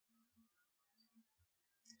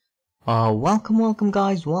Welcome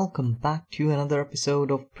guys, welcome back to another episode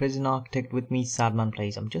of Prison Architect with me, Sadman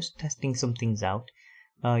Plays. I'm just testing some things out.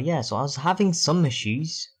 So I was having some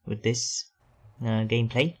issues with this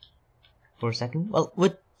gameplay for a second. Well,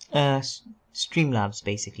 with Streamlabs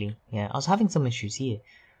basically. Yeah, I was having some issues here.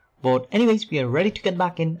 But anyways, we are ready to get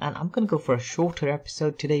back in, and I'm gonna go for a shorter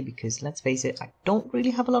episode today because let's face it, I don't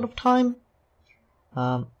really have a lot of time.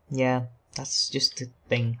 Yeah, that's just the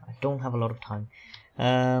thing. I don't have a lot of time.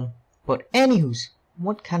 But anywho's,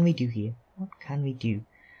 what can we do here? What can we do?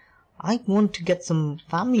 I want to get some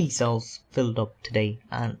family cells filled up today,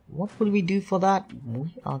 and what will we do for that?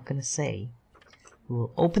 We are gonna say we'll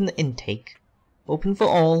open the intake, open for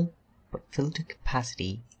all, but fill to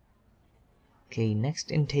capacity. Okay, next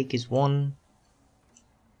intake is 1.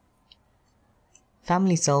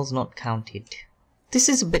 Family cells not counted. This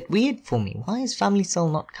is a bit weird for me. Why is family cell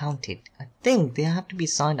not counted? I think they have to be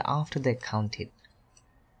assigned after they're counted.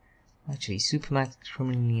 Actually, Supermax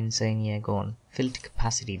criminally insane. Yeah, go on. Fill to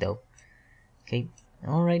capacity though. Okay.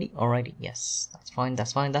 Alrighty. Yes, that's fine.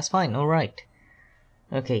 Alright.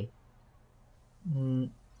 Okay. And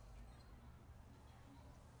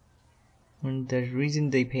the reason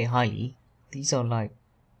they pay highly, these are like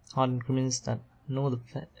hardened criminals that no other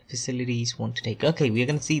facilities want to take. Okay, we're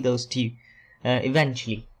gonna see those two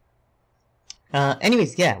eventually.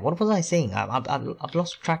 Anyways, yeah. What was I saying? I've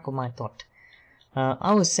lost track of my thought.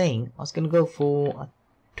 I was saying I was going to go for a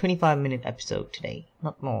 25-minute episode today,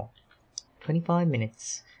 not more. 25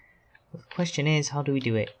 minutes. The question is, how do we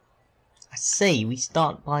do it? I say we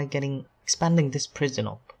start by expanding this prison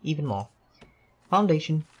up even more.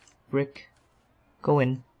 Foundation, brick, go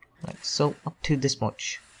in, like so, up to this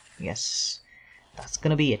much. Yes, that's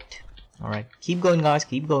going to be it. Alright, keep going guys,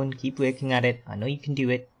 keep going, keep working at it. I know you can do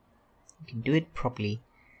it. You can do it properly.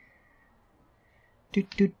 Okay,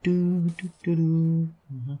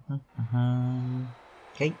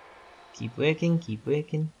 keep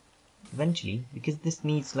working. Eventually, because this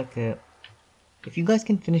needs like a... If you guys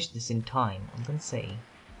can finish this in time, I'm gonna say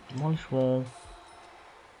demolish wall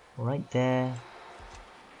right there.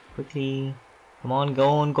 Quickly, come on,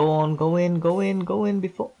 go in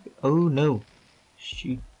before... Oh no,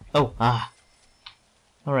 shoot. Oh,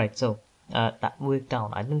 alright, so that worked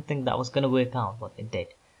out. I didn't think that was gonna work out, but it did.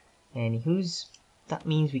 Anywho's, that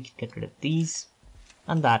means we can get rid of these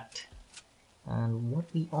and that, and what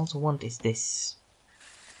we also want is this,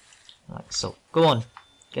 like so. Go on,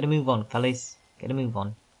 get a move on fellas, get a move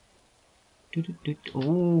on.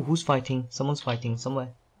 Ooh, who's fighting? Someone's fighting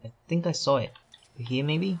somewhere. I think I saw it here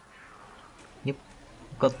maybe. Yep,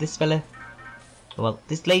 got this fella, well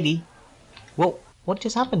this lady. Whoa, what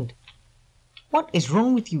just happened? What is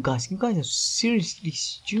wrong with you guys? You guys are seriously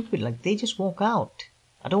stupid. Like, they just walk out.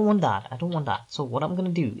 I don't want that. So what I'm gonna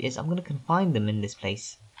do is I'm gonna confine them in this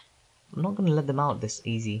place. I'm not gonna let them out this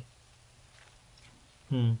easy.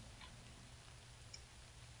 Now,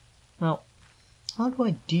 how do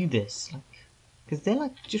I do this? Like, because they're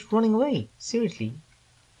like just running away. Seriously,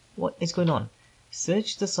 what is going on?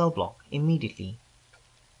 Search the cell block immediately.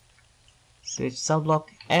 Search cell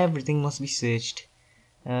block. Everything must be searched.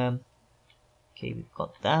 Okay, we've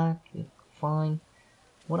got that. Fine.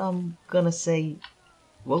 What I'm gonna say.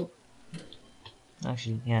 Whoa.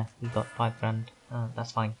 Actually, yeah, we got 5 grand.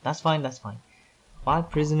 That's fine.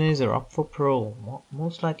 5 prisoners are up for parole.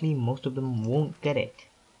 Most likely, most of them won't get it.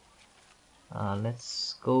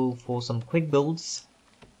 Let's go for some quick builds.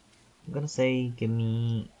 I'm gonna say, give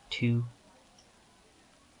me 2.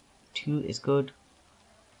 2 is good.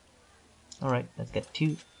 Alright, let's get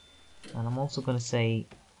 2. And I'm also gonna say,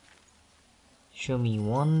 show me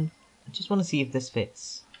 1. I just want to see if this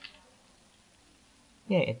fits.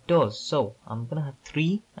 Yeah, it does. So I'm gonna have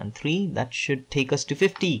 3 and 3. That should take us to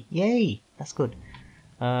 50. Yay! That's good.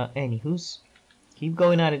 Anywho's, keep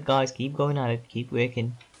going at it, guys. Keep going at it. Keep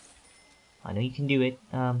working. I know you can do it.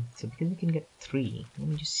 So because we can get 3, let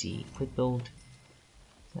me just see. Quick build.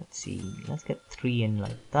 Let's see. Let's get 3 in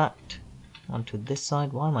like that. Onto this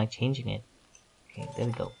side. Why am I changing it? Okay, there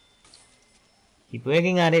we go. Keep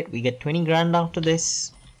working at it. We get 20 grand after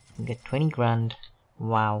this. We get 20 grand.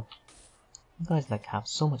 Wow. You guys like have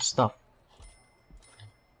so much stuff.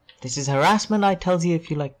 This is harassment, I tells you,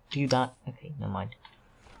 if you like do that. Okay, never mind.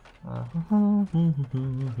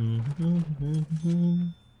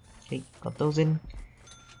 Okay, got those in.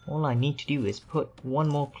 All I need to do is put one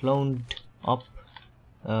more cloned up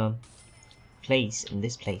place in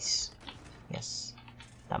this place. Yes,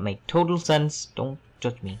 that made total sense. Don't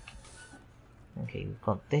judge me. Okay, we've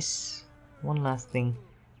got this. One last thing.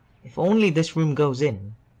 If only this room goes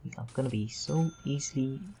in, I'm gonna be so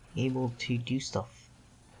easily able to do stuff.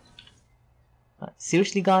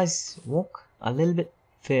 Seriously guys, walk a little bit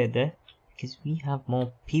further because we have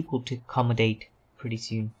more people to accommodate pretty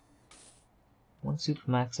soon. 1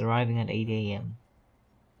 Supermax arriving at 8 AM.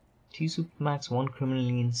 2 Supermax, 1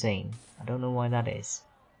 criminally insane. I don't know why that is.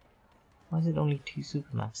 Why is it only 2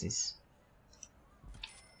 Supermaxes?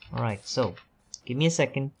 Alright, so give me a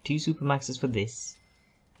second. 2 Supermaxes for this.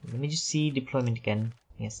 Let me just see deployment again.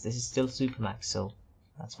 Yes, this is still Supermax, so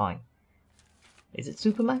that's fine. Is it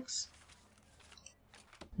Supermax?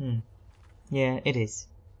 Yeah, it is.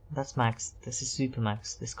 That's max. This is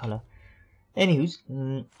Supermax, this color. Anywho's,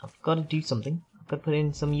 I've got to do something. I've got to put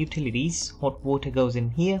in some utilities. Hot water goes in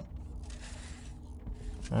here.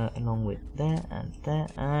 Along with there,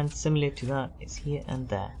 and similar to that is here and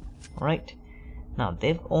there. Alright. Now,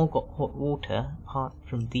 they've all got hot water, apart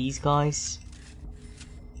from these guys.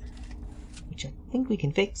 Which I think we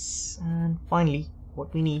can fix. And finally,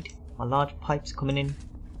 what we need are large pipes coming in.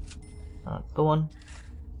 Go on.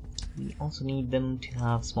 We also need them to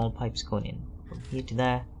have small pipes going in from here to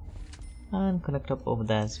there, and connect up over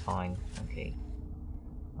there is fine. Okay.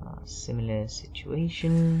 Similar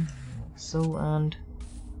situation, like so. And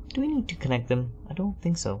do we need to connect them? I don't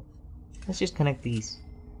think so. Let's just connect these.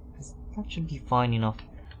 That should be fine enough.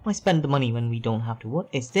 Why spend the money when we don't have to? What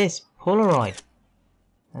is this? Polaroid.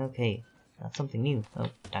 Okay, that's something new. Oh,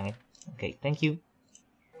 dang it. Okay, thank you.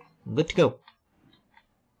 I'm good to go.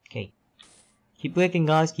 Okay. Keep working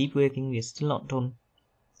guys, keep working, we're still not done.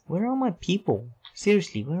 Where are my people?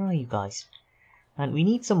 Seriously, where are you guys? And we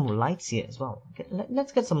need some lights here as well.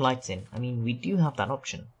 Let's get some lights in. I mean, we do have that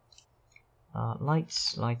option.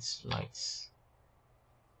 Lights.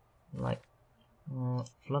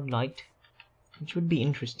 Floodlight. Which would be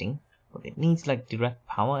interesting. But it needs like direct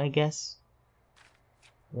power, I guess.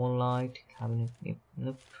 Wall light, cabinet,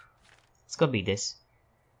 nope. It's gotta be this.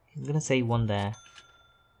 I'm gonna say one there.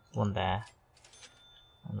 One there.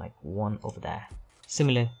 And like one over there.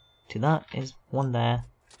 Similar to that is one there,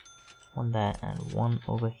 and one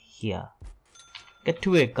over here. Get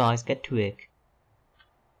to work guys, get to work.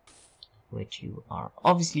 Which you are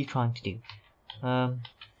obviously trying to do.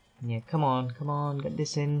 Yeah, come on, get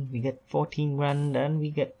this in. We get 14 grand and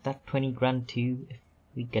we get that 20 grand too if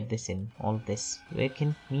we get this in. All of this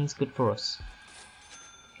working means good for us.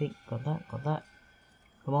 Okay, got that.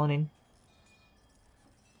 Come on in.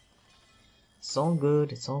 It's all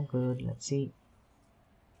good, let's see.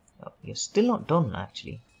 Oh, you're still not done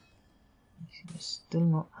actually. You're still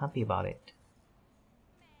not happy about it.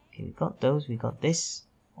 Okay, we got those, we got this.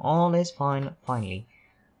 All is fine, finally.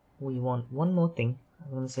 We want one more thing.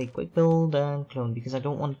 I'm gonna say quick build and clone because I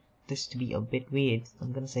don't want this to be a bit weird.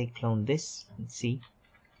 I'm gonna say clone this and see.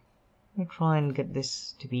 I'm gonna try and get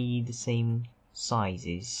this to be the same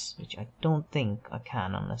sizes, which I don't think I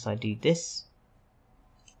can unless I do this.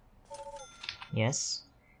 Yes,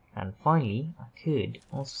 and finally I could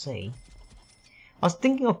also say I was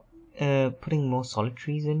thinking of putting more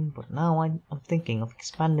solitaries in, but now I'm thinking of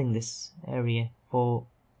expanding this area for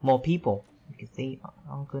more people because they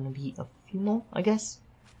are going to be a few more, I guess.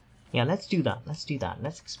 Yeah, let's do that.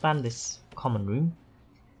 Let's expand this common room.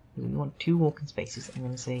 We want 2 walking spaces. I'm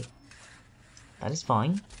going to say that is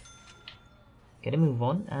fine. Get a move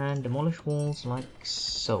on and demolish walls like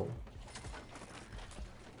so.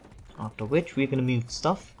 After which we're going to move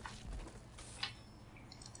stuff.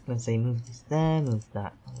 I'm going to say move this there, move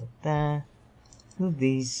that over there. Move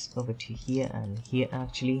these over to here and here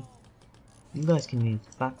actually. You guys can move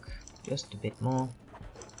back just a bit more.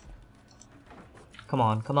 Come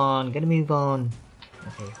on, get a move on.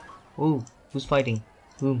 Okay. Ooh, who's fighting?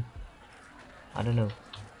 Whom? I don't know.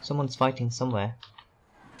 Someone's fighting somewhere.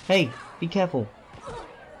 Hey, be careful.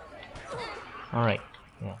 Alright,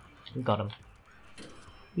 yeah, we got him.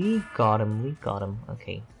 We got him.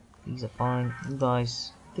 Okay, these are fine. You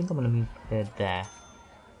guys, I think I'm gonna move there.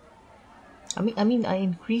 I mean, I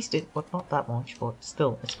increased it, but not that much. But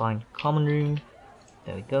still, it's fine. Common room.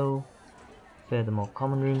 There we go. Furthermore,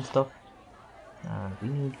 common room stuff. And we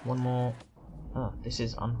need one more. Oh, this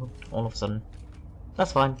is unhooked all of a sudden.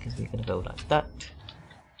 That's fine, because we're gonna go like that.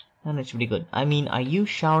 And it should be good. I mean, are you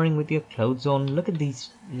showering with your clothes on? Look at these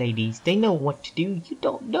ladies. They know what to do. You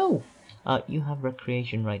don't know. You have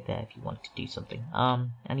recreation right there if you want to do something.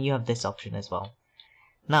 And you have this option as well.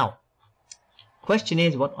 Now, question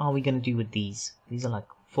is, what are we going to do with these? These are like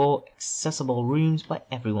 4 accessible rooms by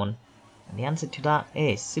everyone. And the answer to that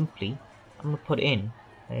is simply, I'm going to put in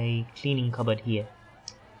a cleaning cupboard here.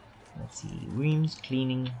 Let's see, rooms,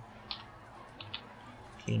 cleaning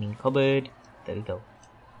cupboard. There we go.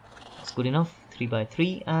 That's good enough. 3 by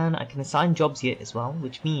 3, and I can assign jobs here as well,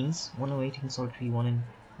 which means one awaiting solitary, one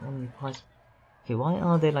requires. Okay, why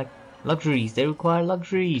are there like Luxuries, they require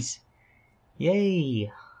luxuries.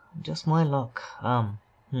 Yay! Just my luck.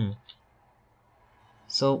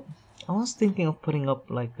 So I was thinking of putting up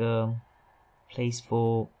like a place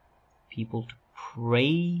for people to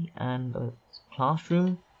pray and a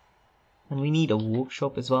classroom, and we need a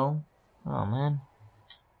workshop as well. Oh man,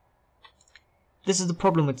 this is the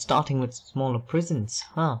problem with starting with smaller prisons,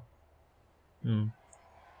 huh?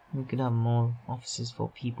 We could have more offices for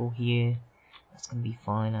people here. That's gonna be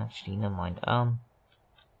fine actually, never mind. And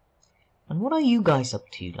what are you guys up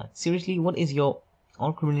to? Like seriously, what is your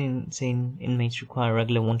all criminally insane inmates require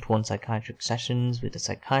regular one-to-one psychiatric sessions with a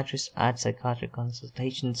psychiatrist, add psychiatric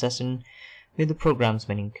consultation session with the programs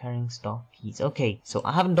menu carrying staff keys. Okay, so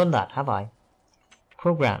I haven't done that, have I?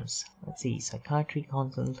 Programs. Let's see, psychiatry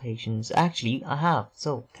consultations. Actually, I have.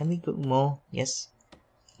 So, can we go more? Yes.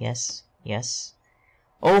 Yes. Yes.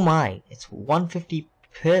 Oh my, it's 150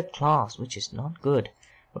 per class, which is not good.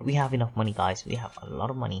 But we have enough money, guys. We have a lot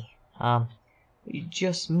of money. It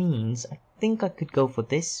just means I think I could go for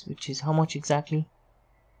this, which is how much exactly?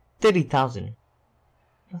 30,000.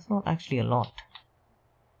 That's not actually a lot.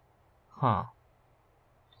 Huh.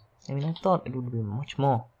 I mean, I thought it would be much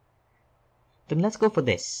more. Then let's go for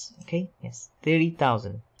this, okay? Yes,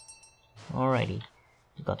 30,000. Alrighty.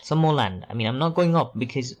 We've got some more land. I mean, I'm not going up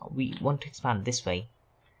because we want to expand this way.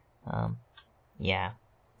 Yeah,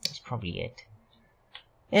 that's probably it.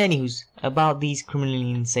 Anywho's, about these criminally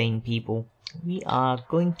insane people. We are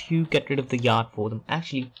going to get rid of the yard for them.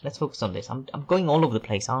 Actually, let's focus on this. I'm going all over the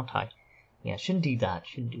place, aren't I? Yeah, shouldn't do that.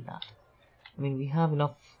 I mean, we have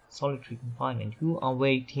enough solitary confinement. Who are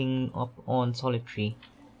waiting up on solitary?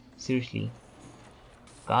 Seriously.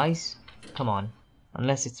 Guys, come on.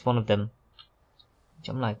 Unless it's one of them. Which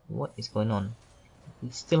I'm like, what is going on? We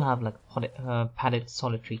still have like padded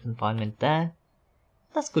solitary confinement there.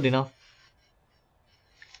 That's good enough.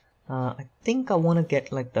 I think I want to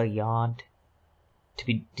get like the yard to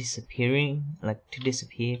be disappearing, like to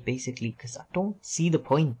disappear basically, because I don't see the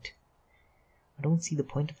point. I don't see the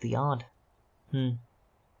point of the yard. I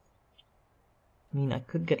mean, I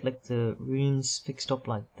could get like the rooms fixed up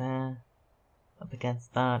like there, up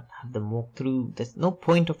against that, have them walk through. There's no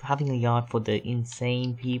point of having a yard for the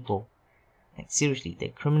insane people. Like seriously, they're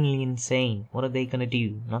criminally insane. What are they gonna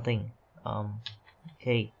do? Nothing.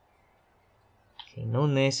 Okay. Okay, no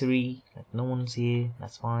nursery, like no one's here,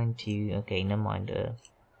 that's fine too. Okay, never mind.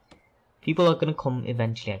 People are gonna come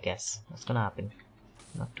eventually, I guess. That's gonna happen.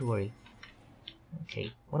 Not to worry.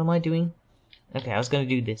 Okay, what am I doing? Okay, I was gonna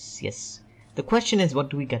do this, yes. The question is, what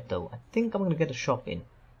do we get though? I think I'm gonna get a shop in.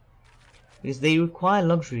 Because they require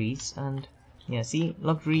luxuries, and yeah, see,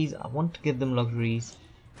 luxuries, I want to give them luxuries,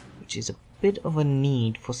 which is a bit of a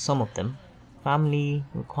need for some of them. Family,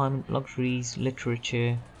 requirement, luxuries,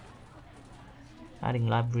 literature. Adding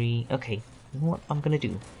library. Okay, you know what I'm gonna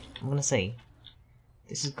do? I'm gonna say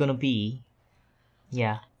this is gonna be,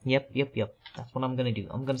 yeah, yep, that's what I'm gonna do.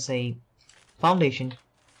 I'm gonna say foundation,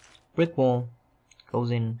 brick wall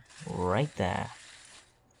goes in right there.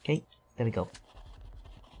 Okay, there we go.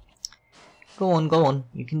 Go on,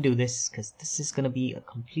 you can do this, because this is gonna be a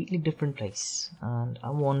completely different place, and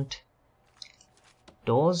I want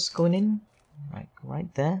doors going in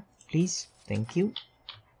right there, please. Thank you.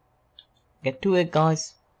 Get to it,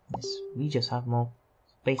 guys. Yes, we just have more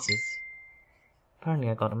spaces. Apparently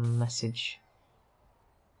I got a message.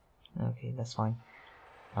 Okay, that's fine.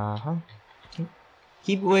 Okay.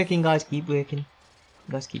 Keep working, guys, keep working.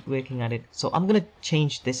 You guys keep working at it. So I'm gonna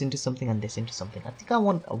change this into something and this into something. I think I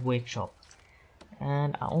want a workshop.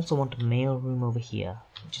 And I also want a mail room over here,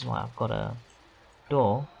 which is why I've got a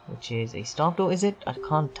door, which is a staff door, is it? I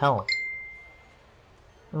can't tell.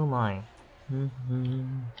 Oh my.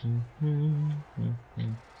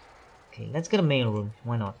 Okay, let's get a mail room.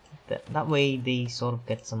 Why not? That way they sort of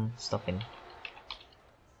get some stuff in.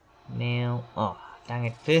 Mail. Oh, dang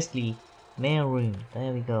it. Firstly, mail room.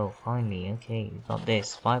 There we go. Finally. Okay, we got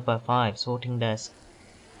this. 5x5 sorting desk.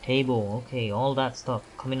 Table. Okay, all that stuff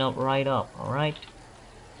coming up right up. Alright.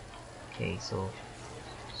 Okay, so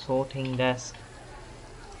sorting desk.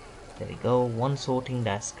 There we go. One sorting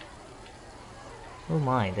desk. Oh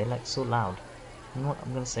my, they're like so loud. You know what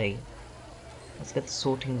I'm gonna say? Let's get the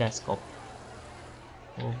sorting desk up.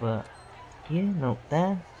 Over here? No,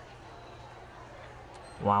 there.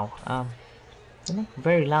 Wow, they're not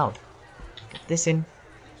very loud. Get this in.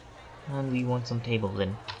 And we want some tables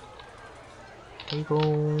in.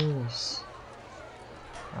 Tables.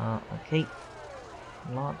 Okay.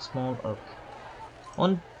 Large, small, oak.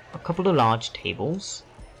 On a couple of large tables.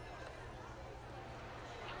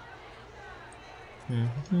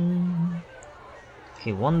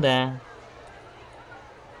 Okay, one there.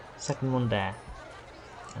 second one there,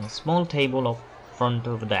 and a small table up front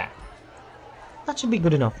over there. That should be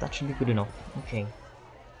good enough. That should be good enough. Okay.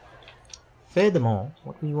 Furthermore,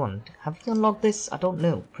 what we want, have we unlocked this? I don't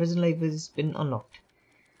know. Prison labor has been unlocked.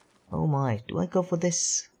 Oh my, do I go for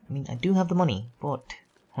this? I mean, I do have the money, but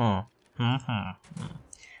never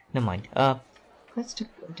mind. Let's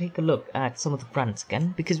take a look at some of the grants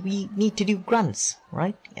again, because we need to do grants,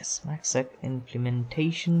 right? Yes, MaxSec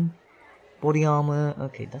implementation, body armor.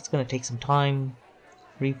 Okay, that's gonna take some time.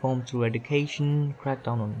 Reform through education,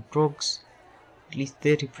 crackdown on drugs. At least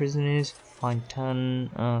 30 prisoners, find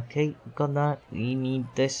 10. Okay, got that. We need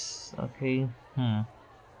this. Okay,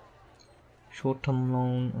 short-term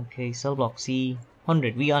loan. Okay, cell block C,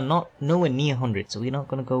 100. We are not nowhere near 100, so we're not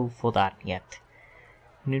gonna go for that yet.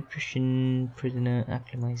 Nutrition, prisoner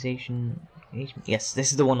acclimatization. Yes,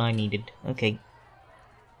 this is the one I needed. Okay.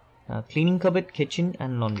 Cleaning cupboard, kitchen,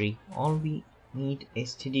 and laundry. All we need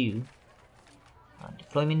is to do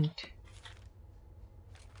deployment.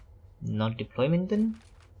 Not deployment then.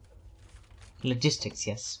 Logistics,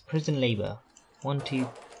 yes. Prison labor. 1, 2,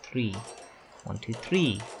 3. 1, 2,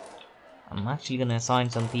 3. I'm actually gonna assign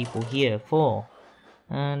some people here. 4.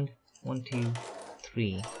 And 1, 2,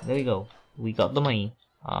 3. There we go. We got the money.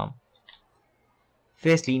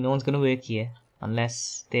 Firstly, no one's gonna work here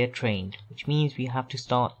unless they're trained, which means we have to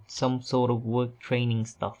start some sort of work training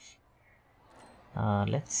stuff.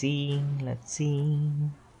 Let's see.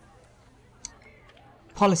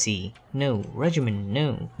 Policy, no. Regimen,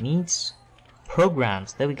 no. Needs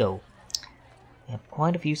programs. There we go. We have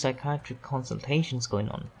quite a few psychiatric consultations going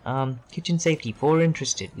on. Kitchen safety, 4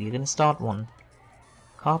 interested. We're gonna start one.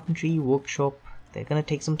 Carpentry workshop. They're gonna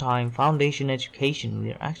take some time. Foundation education.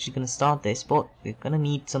 We're actually gonna start this, but we're gonna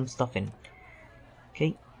need some stuff in.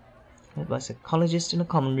 Okay. Led by psychologist in a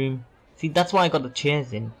common room. See, that's why I got the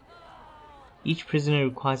chairs in. Each prisoner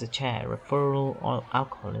requires a chair. Referral or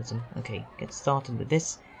alcoholism. Okay, get started with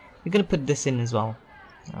this. We're gonna put this in as well.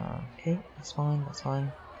 Okay, that's fine. That's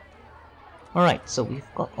fine. All right, so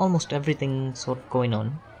we've got almost everything sort of going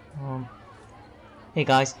on. Hey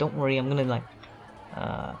guys, don't worry. I'm gonna like.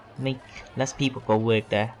 Make less people go work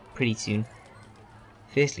there pretty soon.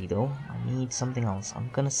 Firstly though, I need something else. I'm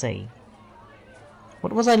gonna say,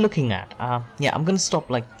 what was I looking at? Yeah, I'm gonna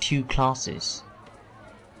stop like 2 classes.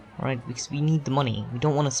 Alright, because we need the money. We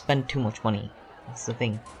don't want to spend too much money. That's the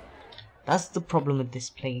thing. That's the problem with this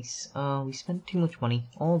place. We spend too much money.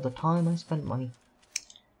 All the time I spend money.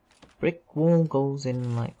 Brick wall goes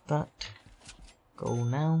in like that. Go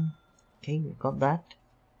now. Okay, we got that.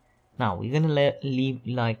 Now we're gonna leave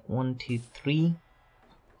like 1, 2, 3.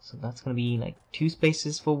 So that's gonna be like 2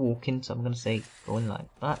 spaces for walking. So I'm gonna say go in like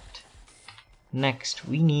that. Next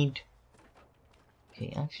we need.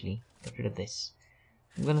 Okay, actually get rid of this.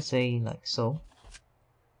 I'm gonna say like so.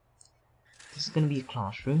 This is gonna be a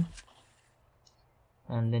classroom,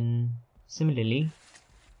 and then similarly,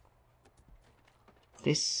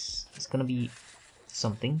 this is gonna be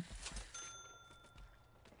something.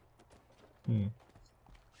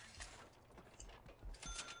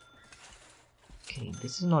 Okay,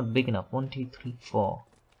 this is not big enough. 1, 2, 3, 4.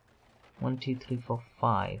 1, 2, 3, 4,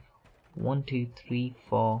 5. 1, 2, 3,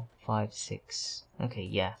 4, 5, 6. Okay,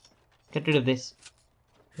 yeah. Get rid of this.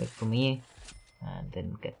 Get from here. And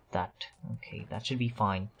then get that. Okay, that should be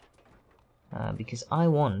fine. Because I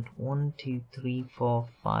want 1, 2, 3, 4,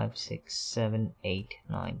 5, 6, 7, 8,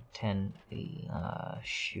 9, 10.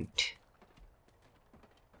 Shoot.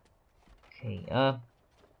 Okay,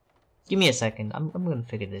 give me a second. I'm gonna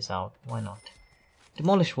figure this out. Why not?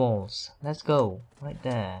 Demolish walls. Let's go. Right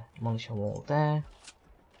there. Demolish a wall there.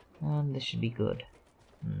 And this should be good.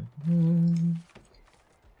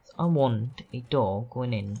 So I want a door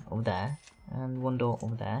going in over there. And 1 door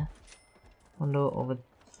over there. 1 door over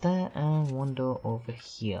there. And 1 door over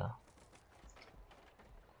here.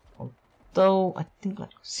 Although, I think,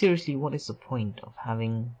 like, seriously, what is the point of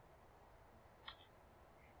having...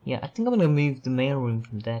 Yeah, I think I'm gonna move the mailroom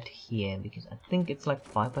from there to here, because I think it's like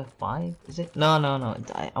 5 by 5, is it? No,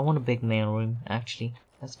 I want a big mailroom, actually.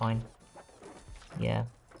 That's fine. Yeah.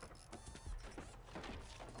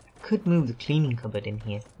 Could move the cleaning cupboard in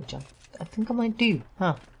here, which I think I might do,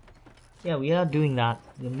 huh? Yeah, we are doing that.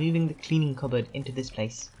 We're moving the cleaning cupboard into this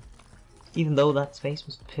place. Even though that space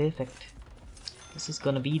was perfect. This is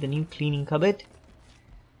gonna be the new cleaning cupboard.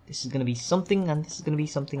 This is gonna be something, and this is gonna be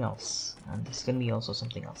something else. And this is gonna be also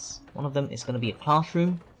something else. One of them is gonna be a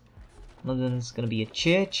classroom. One of them is gonna be a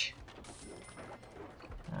church.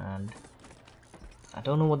 And I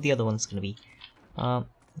don't know what the other one's gonna be.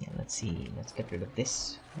 Yeah, let's see. Let's get rid of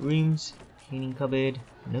this. Rooms, cleaning cupboard.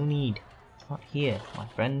 No need. It's not here, my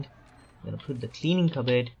friend. I'm gonna put the cleaning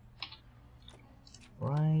cupboard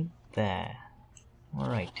right there.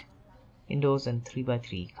 Alright. Indoors and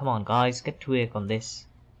 3x3. Come on guys, get to work on this.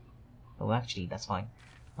 Oh actually that's fine.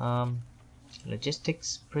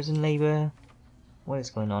 Logistics, prison labor. What is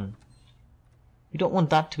going on? We don't want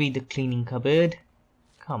that to be the cleaning cupboard.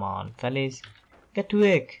 Come on fellas, get to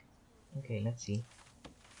work. Okay, let's see.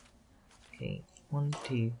 Okay, 1,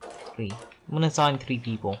 2, 3. I'm gonna assign 3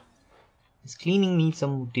 people. This cleaning needs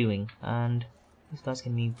some doing, and these guys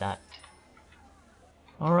can move that.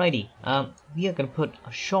 Alrighty, we are gonna put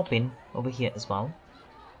a shop in over here as well.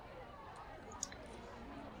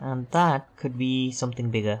 And that could be something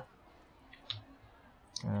bigger.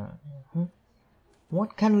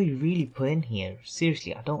 What can we really put in here?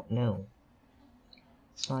 Seriously, I don't know.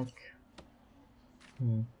 It's like...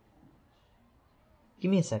 Give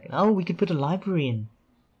me a second. Oh, we could put a library in.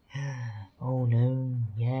 Oh no,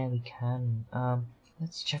 yeah we can.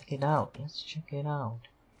 Let's check it out.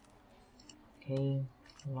 Okay,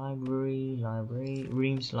 library,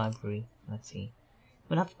 rooms, library. Let's see.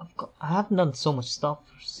 But I haven't done so much stuff.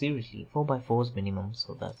 Seriously, 4x4 is minimum,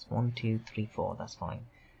 so that's 1, 2, 3, 4. That's fine.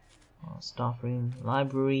 Staff room,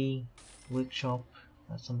 library, workshop.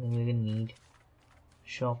 That's something we're gonna need.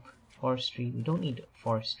 Shop, forestry. We don't need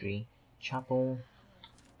forestry. Chapel.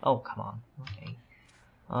 Oh come on. Okay.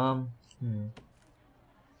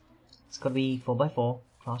 It's gonna be 4x4.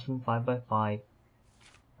 Classroom 5x5.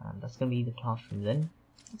 And that's gonna be the classroom then.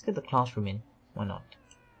 Let's get the classroom in. Why not?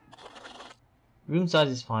 Room size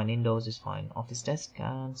is fine, indoors is fine. Office desk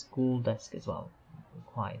and school desk as well.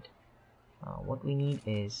 Required. What we need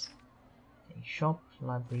is a shop,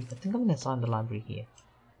 library. I think I'm gonna assign the library here.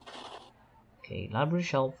 Okay, library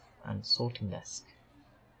shelf and sorting desk.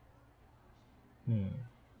 Yeah,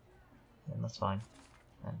 that's fine.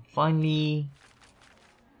 And finally,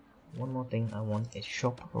 one more thing I want is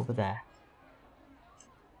shop over there.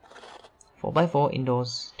 4x4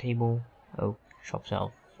 indoors, table, oak, shop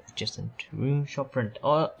shelf, adjacent room, shop front.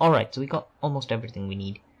 Alright, so we got almost everything we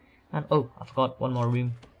need. And oh, I forgot one more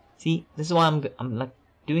room. See, this is why I'm like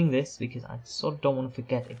doing this, because I sort of don't want to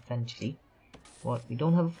forget eventually. What, we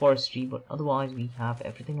don't have a forestry, but otherwise we have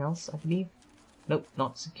everything else, I believe. Nope,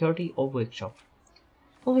 not security or workshop.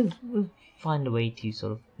 Well, we'll find a way to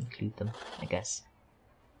sort of include them, I guess.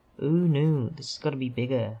 Oh no, this has got to be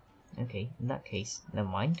bigger. Okay, in that case, never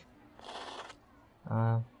mind.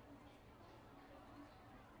 I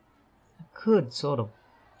could sort of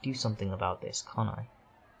do something about this, can't I?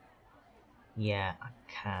 Yeah, I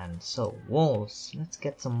can. So, walls. Let's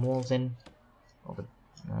get some walls in.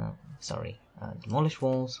 Demolish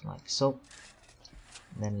walls, like so.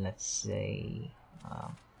 Then let's say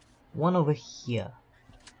one over here.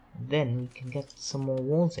 Then we can get some more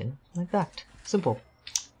walls in, like that. Simple.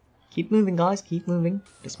 Keep moving, guys, keep moving.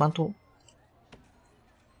 Dismantle.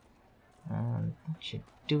 And that should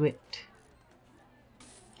do it.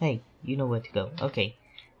 Hey, you know where to go. Okay.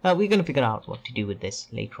 We're gonna figure out what to do with this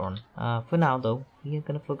later on. For now, though, we are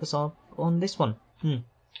gonna focus on this one.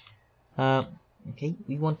 Okay,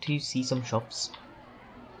 we want to see some shops.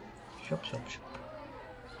 Shop.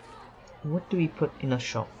 What do we put in a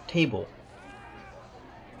shop? Table.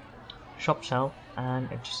 Shop shelf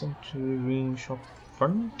and adjacent to room shop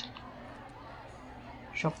front.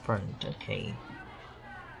 Shop front, okay.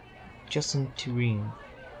 Adjacent to room.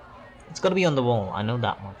 It's gotta be on the wall, I know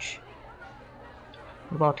that much.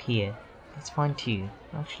 What about here? That's fine too.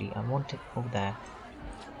 Actually, I want it over there.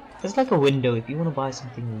 There's like a window. If you want to buy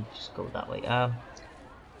something, you just go that way.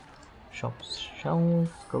 Shop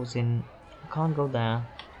shelf goes in. I can't go there.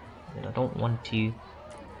 I don't want to. You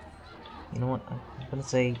know what? I'm gonna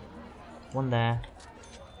say one there,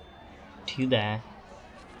 two there.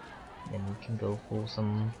 Then we can go for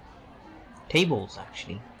some tables.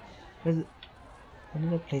 Actually, where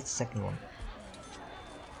did I place the second one?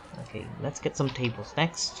 Okay, let's get some tables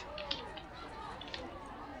next.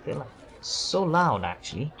 They're like so loud,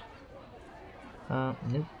 actually.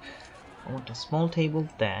 Nope. I want a small table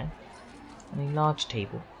there and a large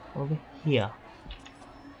table over here.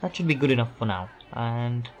 That should be good enough for now.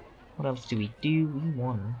 And what else do we do? We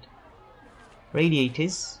want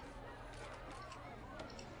radiators.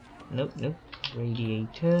 Nope.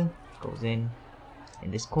 Radiator goes in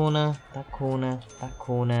this corner, that corner, that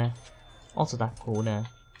corner, also that corner,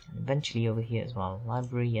 and eventually over here as well.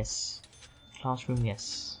 Library, yes. Classroom,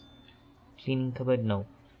 yes. Cleaning cupboard, no.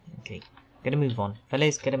 Okay, gotta move on.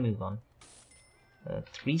 Fellas, gotta move on.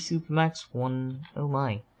 3 Supermax, 1... Oh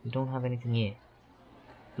my, we don't have anything here.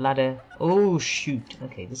 Ladder. Oh shoot.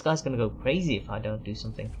 Okay, this guy's gonna go crazy if I don't do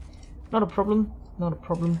something. Not a problem.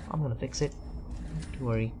 I'm gonna fix it. Don't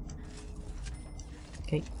worry.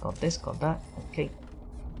 Okay, got this, got that. Okay.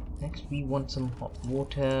 Next we want some hot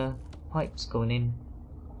water pipes going in,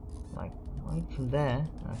 like right from there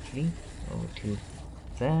actually, over to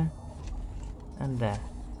there and there.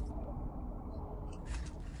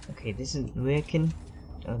 Okay, this isn't working.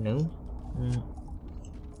 Oh no.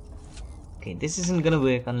 Okay, this isn't gonna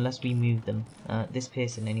work unless we move them. This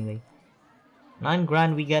person anyway. 9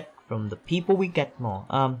 grand we get from the people we get more.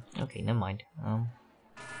 Okay, never mind.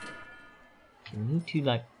 We need to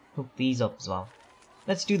like hook these up as well.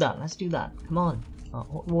 Let's do that. Let's do that. Come on.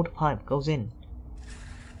 Hot water pipe goes in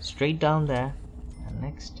straight down there. And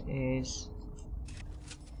next is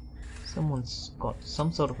someone's got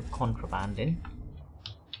some sort of a contraband in.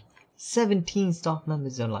 17 staff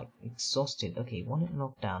members are like exhausted. Okay, one it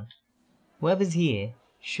knocked down. Whoever's here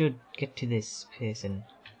should get to this person.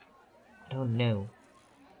 I don't know.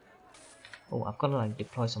 Oh, I've got to like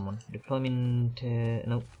deploy someone. Deployment,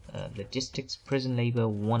 no, logistics, prison labor,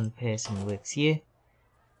 1 person works here.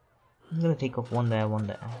 I'm gonna take off 1 there, 1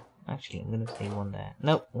 there. Actually, I'm gonna say 1 there.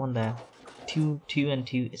 No, 1 there. 2 and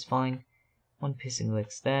 2 is fine. 1 person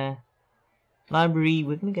works there. Library,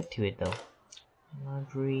 we're gonna get to it though.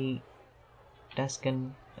 Library, desk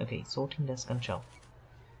and, okay, sorting desk and shelf.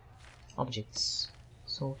 Objects,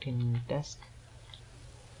 sorting desk.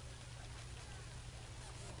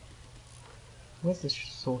 Where's the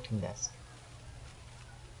sorting desk?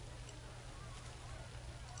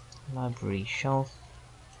 Library shelf.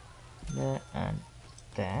 There and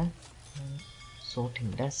there. And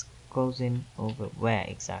sorting desk goes in over where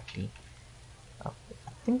exactly? I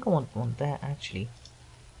think I want 1 there actually.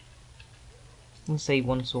 We'll say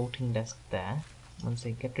 1 sorting desk there. Once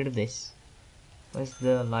I get rid of this. Where's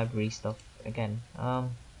the library stuff again? No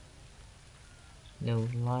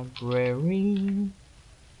library.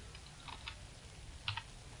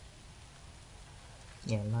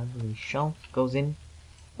 Yeah, library shelf goes in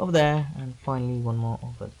over there, and finally 1 more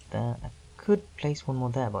over there. I could place 1 more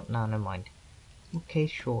there, but no, never mind. Okay,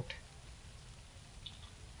 short.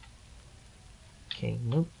 Okay,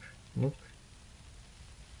 nope, nope.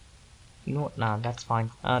 You know what? Nah, that's fine.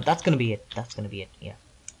 That's gonna be it. That's gonna be it. Yeah.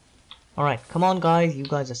 All right, come on, guys. You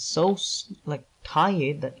guys are so like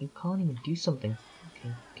tired that you can't even do something.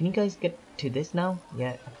 Okay, can you guys get to this now?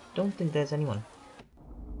 Yeah, I don't think there's anyone.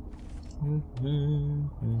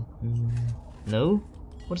 No?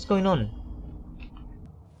 What's going on?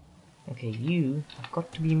 Okay, you have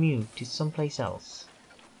got to be moved to someplace else.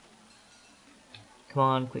 Come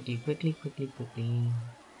on, quickly, quickly, quickly, quickly.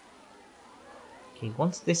 Okay,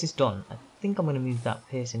 once this is done, I think I'm going to move that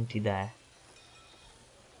person to there.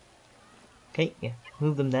 Okay, yeah,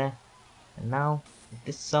 move them there. And now, with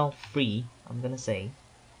this cell free, I'm going to say...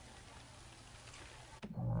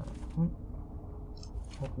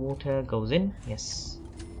 hot water goes in, yes.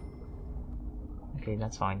 Okay,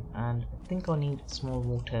 that's fine. And I think I'll need a small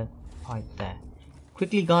water pipe there.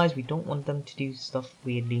 Quickly, guys, we don't want them to do stuff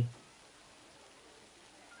weirdly.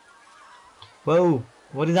 Whoa,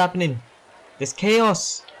 what is happening? There's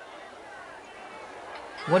chaos!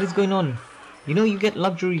 What is going on? You know you get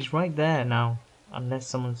luxuries right there now. Unless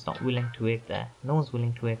someone's not willing to work there. No one's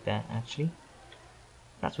willing to work there, actually.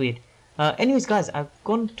 That's weird. Anyways, guys, I've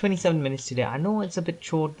gone 27 minutes today. I know it's a bit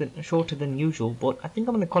shorter than usual, but I think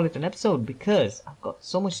I'm going to call it an episode because I've got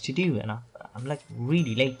so much to do and I'm like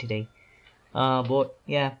really late today. But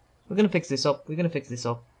yeah, we're going to fix this up. We're going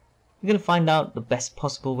to find out the best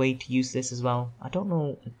possible way to use this as well. I don't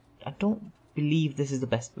know. I don't believe this is the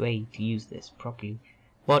best way to use this properly.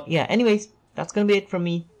 But yeah, anyways, that's going to be it from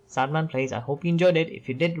me, Sadman Plays. I hope you enjoyed it. If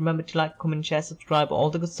you did, remember to like, comment, share, subscribe,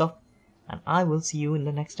 all the good stuff. And I will see you in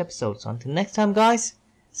the next episode. So until next time, guys,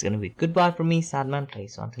 it's going to be goodbye from me, Sadman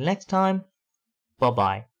Plays. So until next time,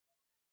 bye-bye.